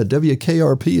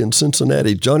WKRP in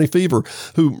Cincinnati. Johnny Fever,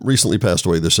 who recently passed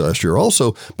away this last year.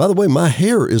 Also, by the way, my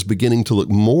hair is beginning to look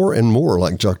more and more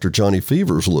like Dr. Johnny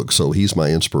Fever's look, so he's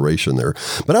my inspiration there.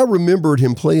 But I remembered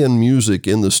him playing music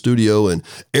in the studio and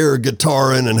air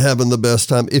guitaring and having the best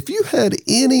time. If you had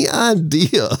any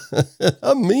idea,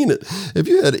 I mean it, if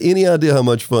you had any idea how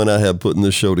much fun I have putting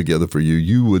this show together for you,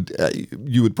 you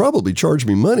would probably charge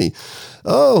me money.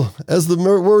 Oh, as the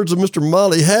words of Mr.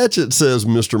 Molly Hatchet says,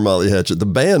 Mr. Molly Hatchet,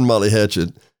 the band Molly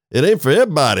Hatchet, it ain't for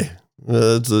everybody.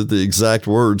 That's the exact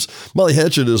words. Molly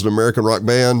Hatchet is an American rock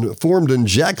band formed in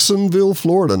Jacksonville,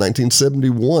 Florida,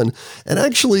 1971. And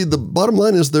actually, the bottom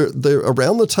line is they're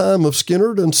around the time of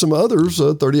Skinner and some others,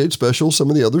 38 Special,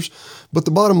 some of the others. But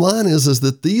the bottom line is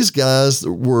that these guys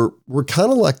were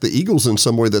kind of like the Eagles in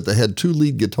some way, that they had two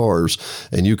lead guitars.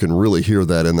 And you can really hear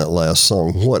that in that last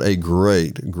song. What a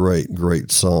great, great,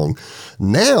 great song.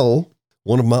 Now,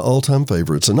 one of my all-time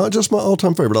favorites, and not just my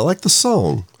all-time favorite, I like the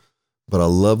song, but I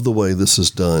love the way this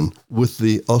is done with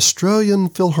the Australian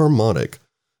Philharmonic.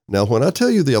 Now, when I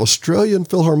tell you the Australian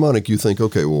Philharmonic, you think,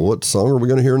 okay, well, what song are we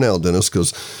going to hear now, Dennis?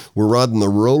 Because we're riding the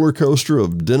roller coaster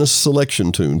of Dennis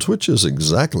selection tunes, which is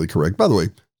exactly correct. By the way,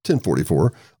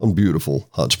 1044 on beautiful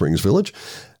Hot Springs Village.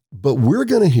 But we're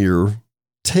going to hear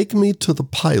Take Me to the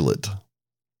Pilot.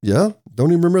 Yeah?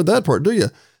 Don't even remember that part, do you?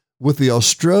 With the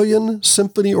Australian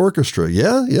Symphony Orchestra.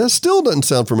 Yeah? Still doesn't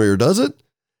sound familiar, does it?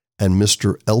 And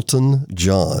Mr. Elton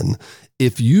John.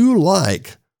 If you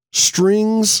like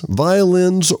strings,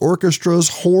 violins, orchestras,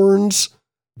 horns,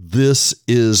 this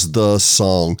is the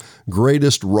song.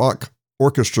 Greatest rock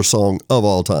orchestra song of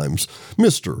all times.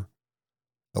 Mr.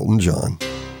 Elton John.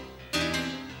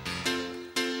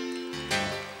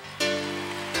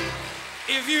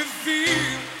 If you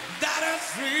feel that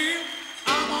it's real,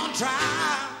 I'm on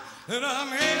trial and I'm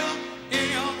here in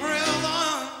your prison.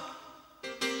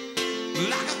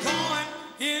 Like a coin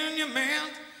in your mouth,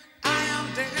 I am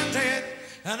dead,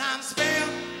 and I'm spared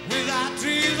without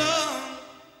treason.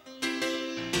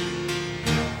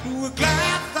 A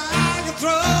glass I can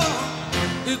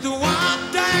throw is the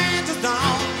one danger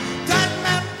zone. Take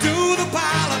me to the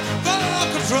pilot for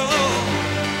control.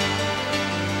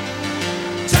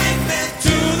 Take me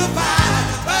to the pilot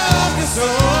for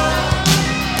control.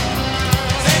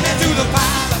 Take me to the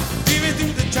pilot, give me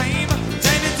through the chamber.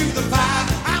 Take me to the pilot.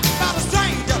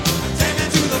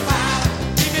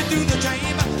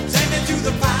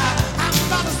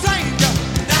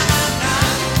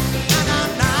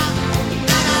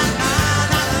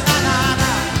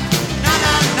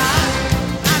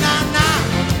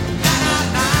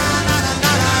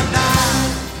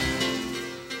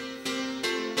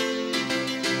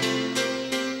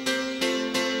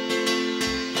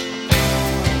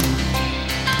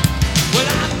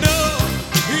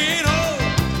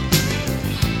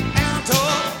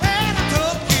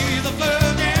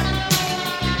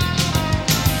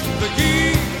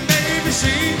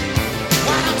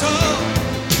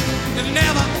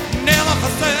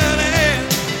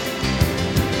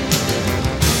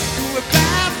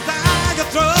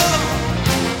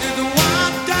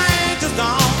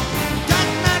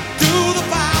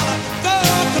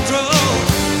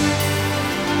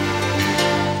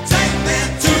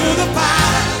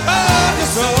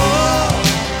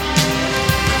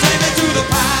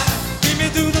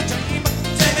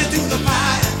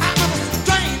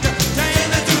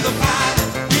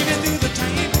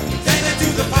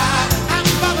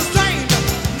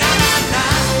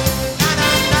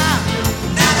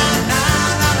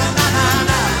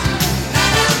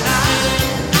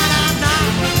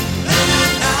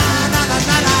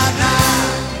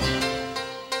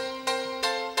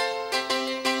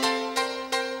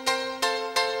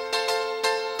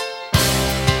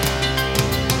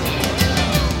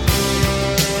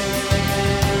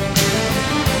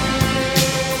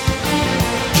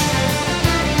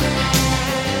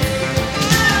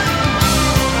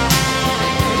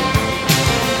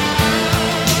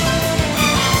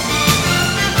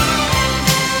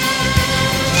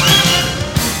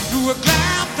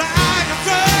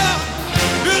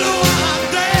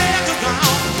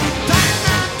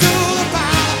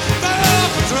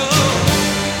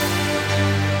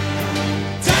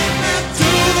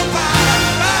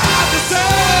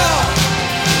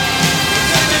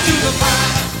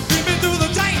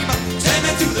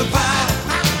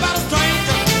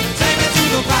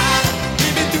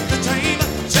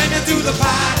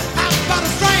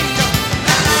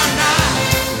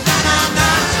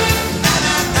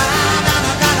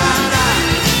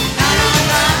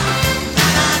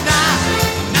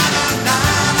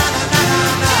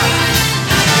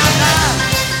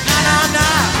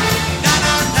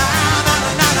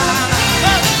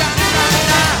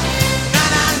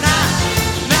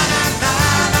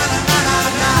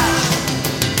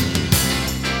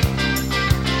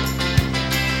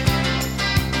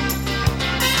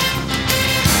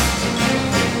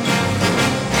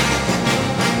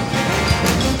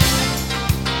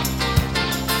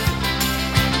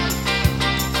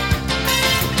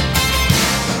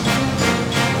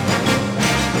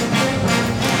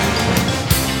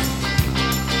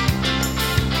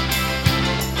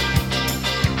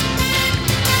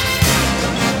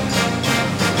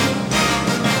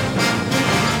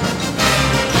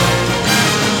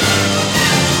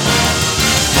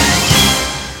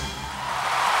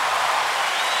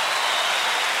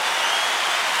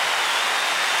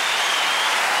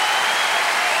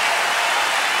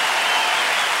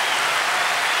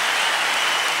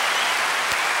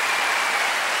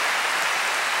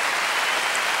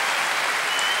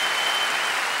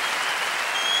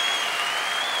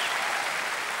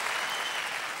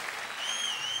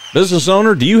 Business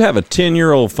owner, do you have a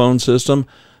 10-year-old phone system?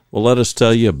 Well, let us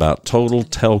tell you about Total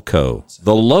Telco,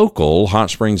 the local Hot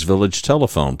Springs Village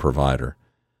telephone provider.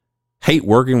 Hate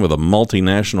working with a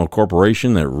multinational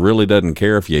corporation that really doesn't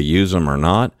care if you use them or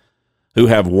not, who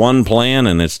have one plan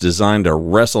and it's designed to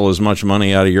wrestle as much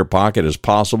money out of your pocket as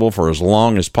possible for as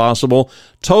long as possible?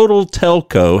 Total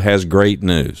Telco has great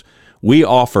news. We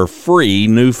offer free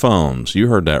new phones. You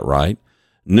heard that right.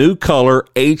 New color,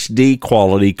 HD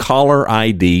quality, caller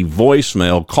ID,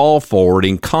 voicemail, call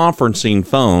forwarding, conferencing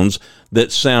phones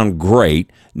that sound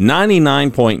great,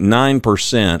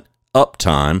 99.9%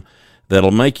 uptime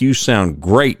that'll make you sound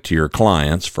great to your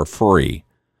clients for free.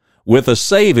 With a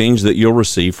savings that you'll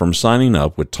receive from signing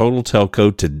up with Total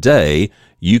Telco today,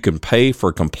 you can pay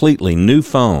for completely new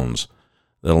phones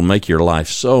that'll make your life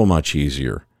so much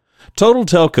easier. Total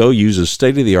Telco uses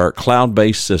state-of-the-art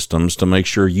cloud-based systems to make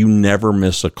sure you never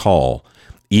miss a call,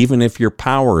 even if your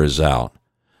power is out.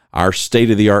 Our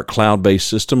state-of-the-art cloud-based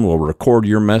system will record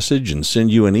your message and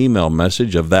send you an email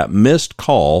message of that missed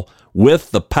call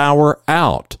with the power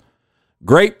out.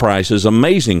 Great prices,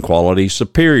 amazing quality,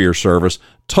 superior service.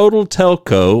 Total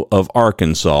Telco of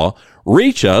Arkansas.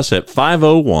 Reach us at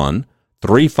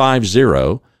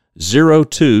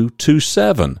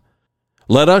 501-350-0227.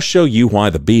 Let us show you why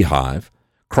the Beehive,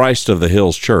 Christ of the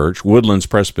Hills Church, Woodlands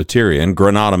Presbyterian,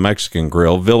 Granada Mexican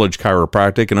Grill, Village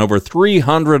Chiropractic, and over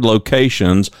 300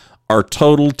 locations are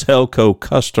Total Telco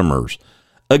customers.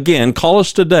 Again, call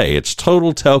us today. It's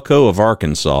Total Telco of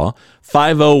Arkansas,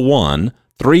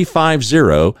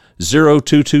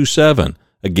 501-350-0227.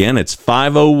 Again, it's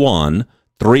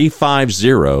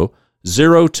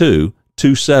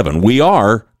 501-350-0227. We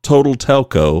are Total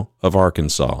Telco of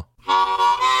Arkansas.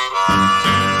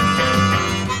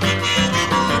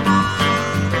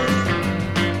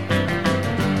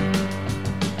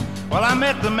 Well, I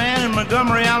met the man in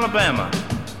Montgomery, Alabama.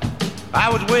 I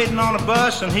was waiting on a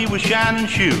bus and he was shining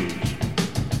shoes.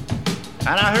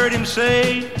 And I heard him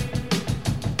say,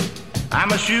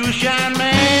 I'm a shoe shine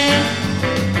man,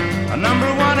 a number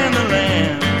one in the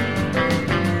land.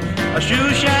 A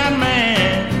shoe shine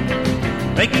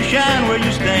man, make you shine where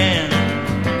you stand.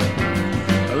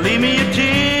 Leave me a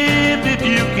tip if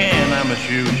you can, I'm a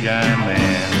shoe shine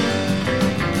man.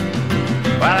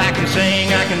 Well, I can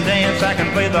sing, I can dance, I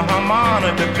can play the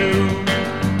harmonica too.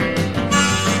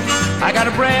 I got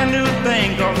a brand new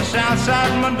thing called the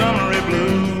Southside Montgomery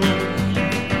Blues.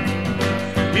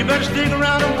 You better stick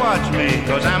around and watch me,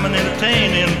 cause I'm an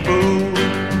entertaining fool.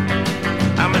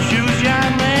 I'm a shoe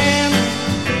shine man,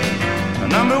 a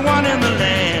number one in the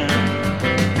land.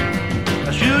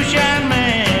 A shoe shine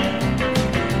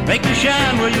man, make you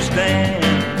shine where you stand.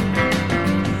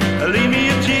 Leave me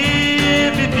a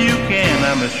tip if you can,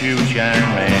 I'm a shoe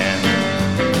shine man.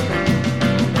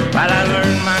 While I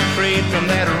learned my trade from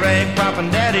that rag poppin'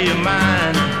 daddy of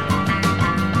mine.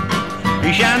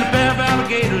 He shined a pair of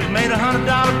alligators, made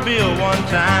 $100 bill one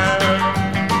time.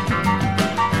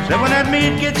 Said when that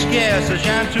meat gets scarce, I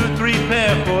shine 2 or 3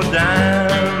 pair for a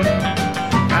dime.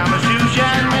 I'm a shoe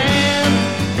shine man,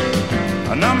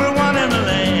 a number one in the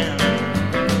land.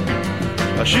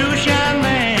 A shoe shine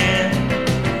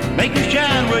man, make you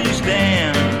shine where you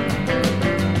stand.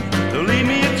 So leave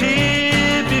me a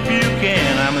tip if you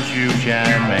can, I'm a shoe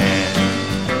shine man.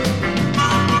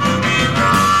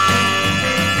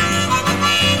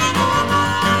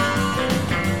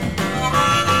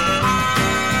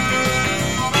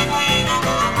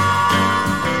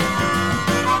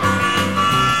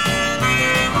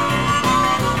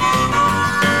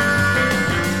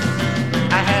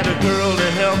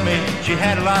 She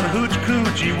had a lot of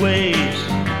hoochie-coochie ways.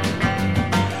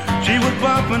 She was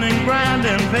bumping and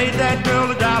grinding, paid that girl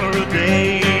 $1 a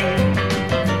day.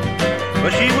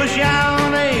 But she was shy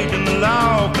on age and the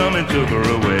law come and took her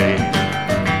away.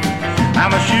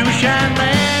 I'm a shoe shine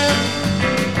man,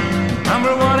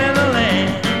 number one in the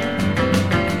land.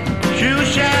 Shoe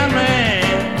shine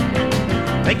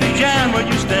man, make you shine where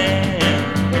you stand.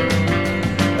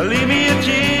 Leave me a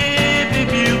tip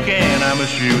if you can, I'm a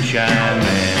shoe shine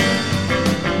man.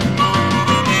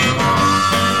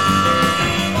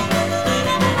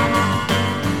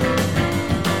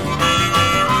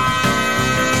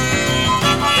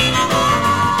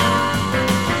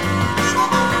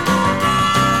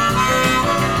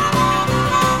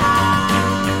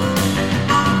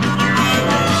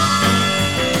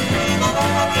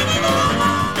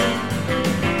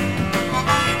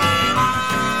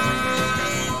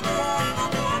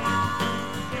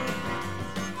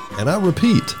 And I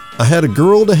repeat, I had a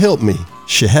girl to help me.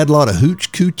 She had a lot of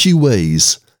hooch-coochie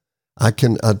ways. I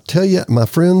tell you, my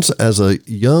friends, as a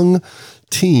young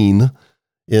teen,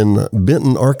 in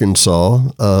Benton, Arkansas.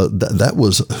 That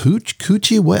was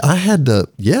Coochie Way. I had to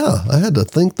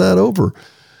think that over.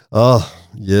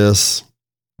 Yes,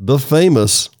 the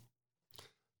famous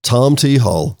Tom T.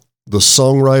 Hall, the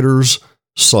songwriter.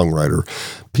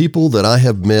 People that I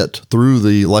have met through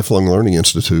the Lifelong Learning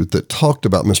Institute that talked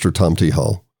about Mr. Tom T.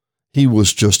 Hall. He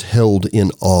was just held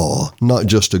in awe, not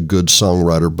just a good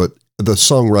songwriter, but the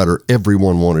songwriter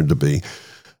everyone wanted to be.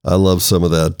 I love some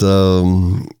of that.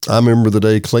 I remember the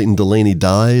day Clayton Delaney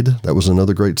died. That was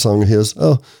another great song of his.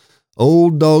 Oh,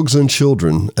 Old Dogs and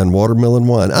Children and Watermelon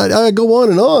Wine. I go on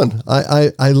and on.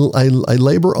 I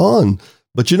labor on.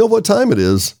 But you know what time it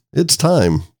is? It's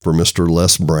time for Mr.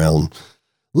 Les Brown.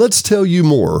 Let's tell you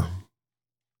more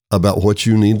about what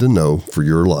you need to know for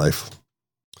your life.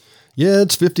 Yeah,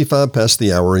 it's 55 past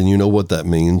the hour, and you know what that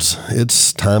means.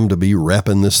 It's time to be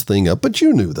wrapping this thing up, but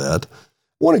you knew that.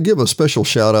 I want to give a special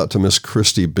shout out to Miss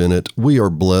Christy Bennett. We are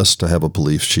blessed to have a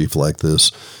police chief like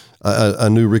this. I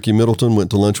knew Ricky Middleton,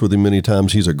 went to lunch with him many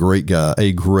times. He's a great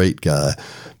guy.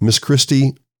 Miss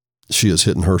Christy, she is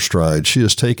hitting her stride. She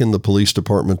has taken the police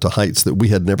department to heights that we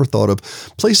had never thought of,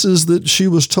 places that she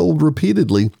was told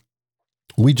repeatedly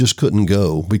we just couldn't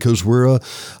go because we're a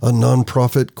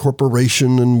nonprofit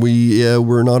corporation and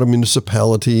we're not a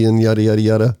municipality and yada, yada,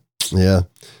 yada. Yeah,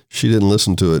 she didn't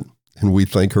listen to it, and we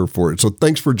thank her for it. So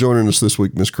thanks for joining us this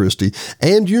week, Miss Christie.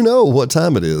 And you know what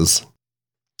time it is.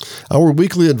 Our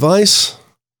weekly advice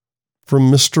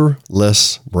from Mr.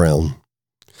 Les Brown.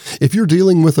 If you're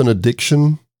dealing with an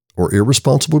addiction or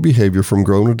irresponsible behavior from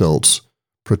grown adults,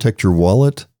 protect your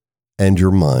wallet and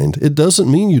your mind. It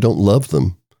doesn't mean you don't love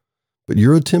them, but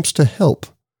your attempts to help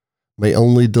may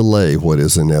only delay what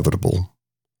is inevitable.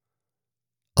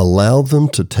 Allow them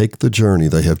to take the journey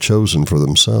they have chosen for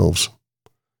themselves.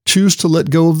 Choose to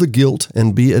let go of the guilt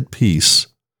and be at peace.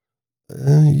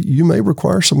 You may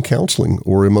require some counseling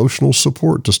or emotional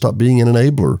support to stop being an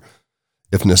enabler.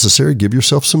 If necessary, give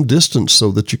yourself some distance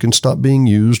so that you can stop being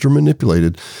used or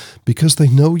manipulated because they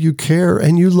know you care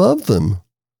and you love them.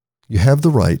 You have the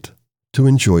right to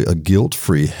enjoy a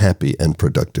guilt-free, happy, and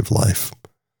productive life.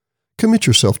 Commit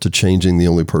yourself to changing the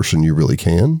only person you really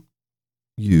can,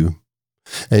 you.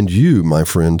 And you, my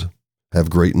friend, have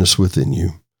greatness within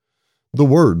you. The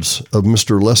words of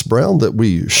Mr. Les Brown that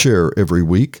we share every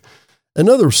week.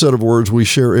 Another set of words we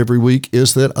share every week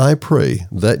is that I pray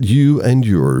that you and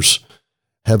yours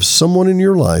have someone in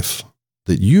your life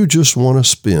that you just want to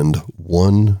spend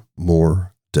one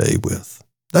more day with.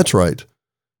 That's right,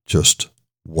 just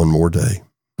one more day.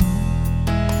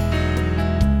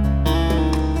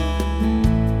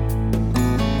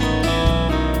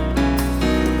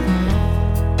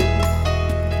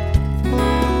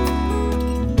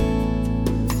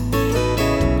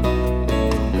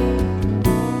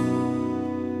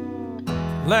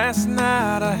 Last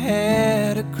night I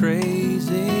had a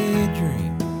crazy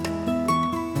dream.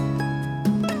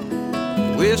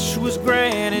 Wish was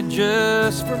granted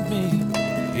just for me.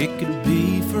 It could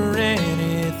be for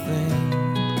anything.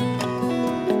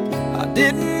 I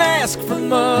didn't ask for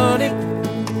money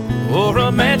or a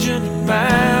mansion in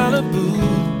Malibu.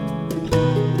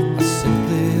 I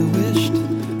simply wished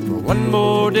for one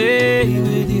more day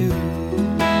with you.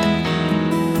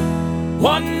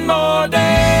 One more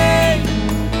day,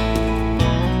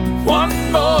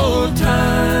 one more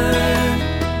time,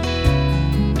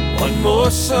 one more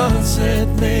sunset,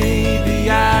 maybe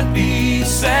I'd be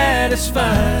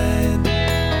satisfied.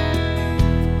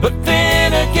 But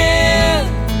then again,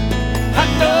 I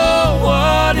know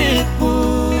what it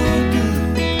would do.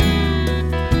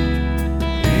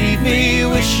 Leave me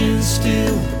wishing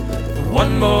still for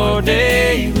one more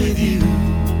day with you.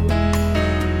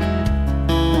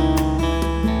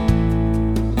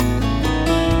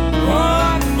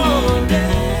 One more day.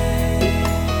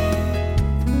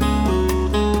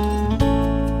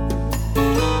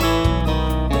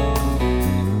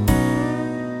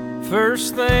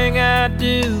 First thing I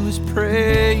do is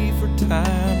pray for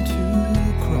time to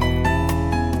crawl.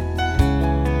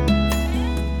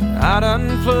 I'd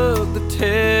unplug the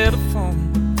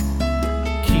telephone,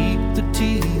 keep the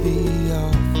TV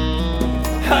off.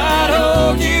 I'd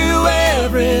hold you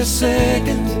every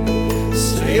second,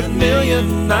 say a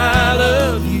million I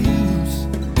love yous.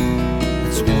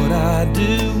 That's what I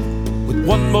do with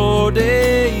one more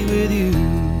day with you.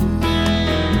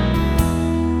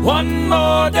 One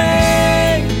more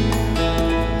day,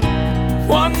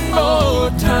 one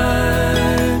more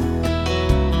time,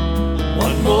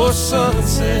 one more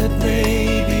sunset,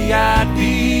 maybe I'd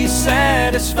be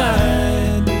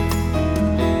satisfied.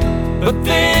 But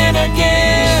then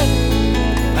again,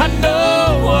 I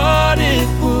know what it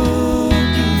would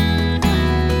do.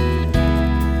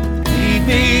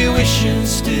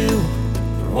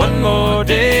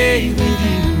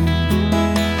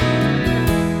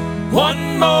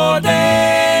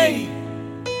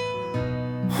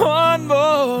 one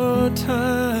more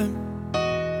time.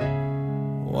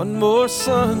 One more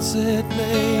sunset,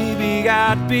 maybe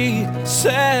I'd be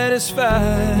satisfied.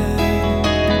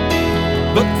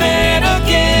 But then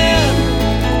again,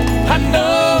 I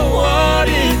know what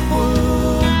it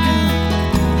would do.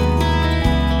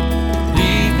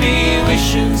 Leave me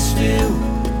wishing still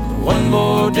one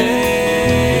more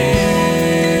day.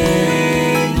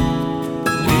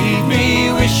 Leave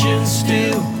me wishing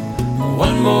still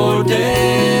one more day.